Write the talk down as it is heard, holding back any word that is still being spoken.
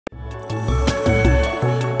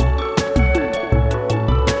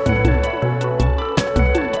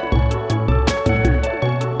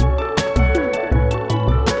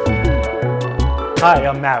Hi,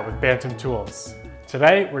 I'm Matt with Bantam Tools.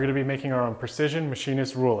 Today, we're going to be making our own precision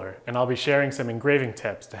machinist ruler, and I'll be sharing some engraving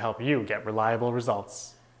tips to help you get reliable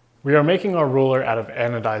results. We are making our ruler out of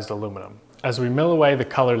anodized aluminum. As we mill away the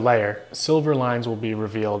colored layer, silver lines will be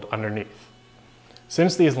revealed underneath.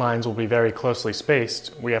 Since these lines will be very closely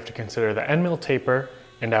spaced, we have to consider the end mill taper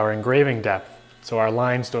and our engraving depth so our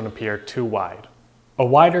lines don't appear too wide. A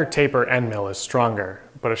wider taper end mill is stronger,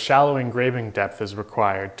 but a shallow engraving depth is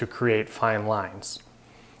required to create fine lines.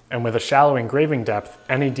 And with a shallow engraving depth,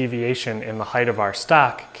 any deviation in the height of our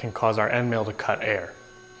stock can cause our end mill to cut air.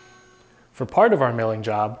 For part of our milling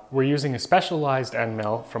job, we're using a specialized end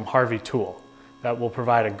mill from Harvey Tool that will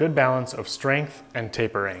provide a good balance of strength and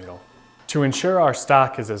taper angle. To ensure our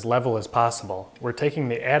stock is as level as possible, we're taking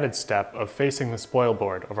the added step of facing the spoil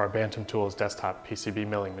board of our Bantam Tools desktop PCB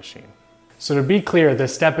milling machine. So to be clear,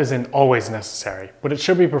 this step isn't always necessary, but it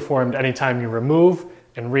should be performed anytime you remove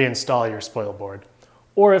and reinstall your spoil board,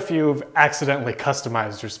 or if you've accidentally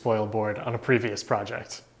customized your spoil board on a previous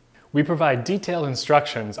project. We provide detailed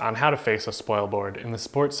instructions on how to face a spoil board in the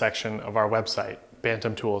support section of our website,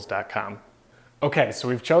 bantamtools.com. Okay, so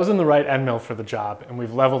we've chosen the right end mill for the job and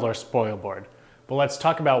we've leveled our spoil board. But let's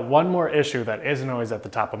talk about one more issue that isn't always at the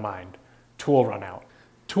top of mind: tool runout.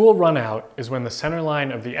 Tool runout is when the center line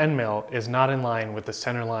of the end mill is not in line with the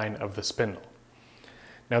center line of the spindle.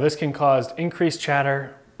 Now this can cause increased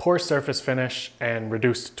chatter, poor surface finish, and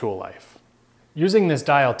reduced tool life. Using this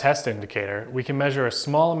dial test indicator, we can measure a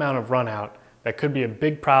small amount of runout that could be a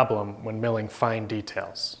big problem when milling fine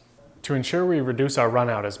details. To ensure we reduce our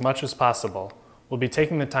runout as much as possible, we'll be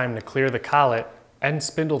taking the time to clear the collet and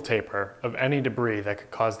spindle taper of any debris that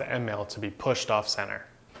could cause the end mill to be pushed off center.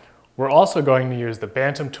 We're also going to use the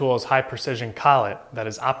Bantam Tools high precision collet that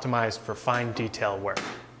is optimized for fine detail work.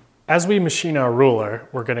 As we machine our ruler,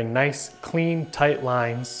 we're getting nice, clean, tight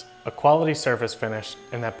lines, a quality surface finish,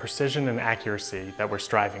 and that precision and accuracy that we're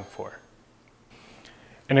striving for.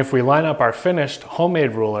 And if we line up our finished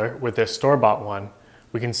homemade ruler with this store-bought one,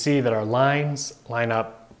 we can see that our lines line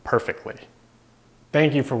up perfectly.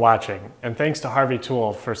 Thank you for watching, and thanks to Harvey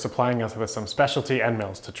Tool for supplying us with some specialty end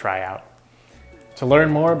mills to try out. To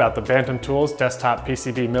learn more about the Bantam Tools desktop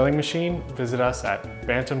PCB milling machine, visit us at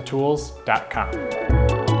bantamtools.com.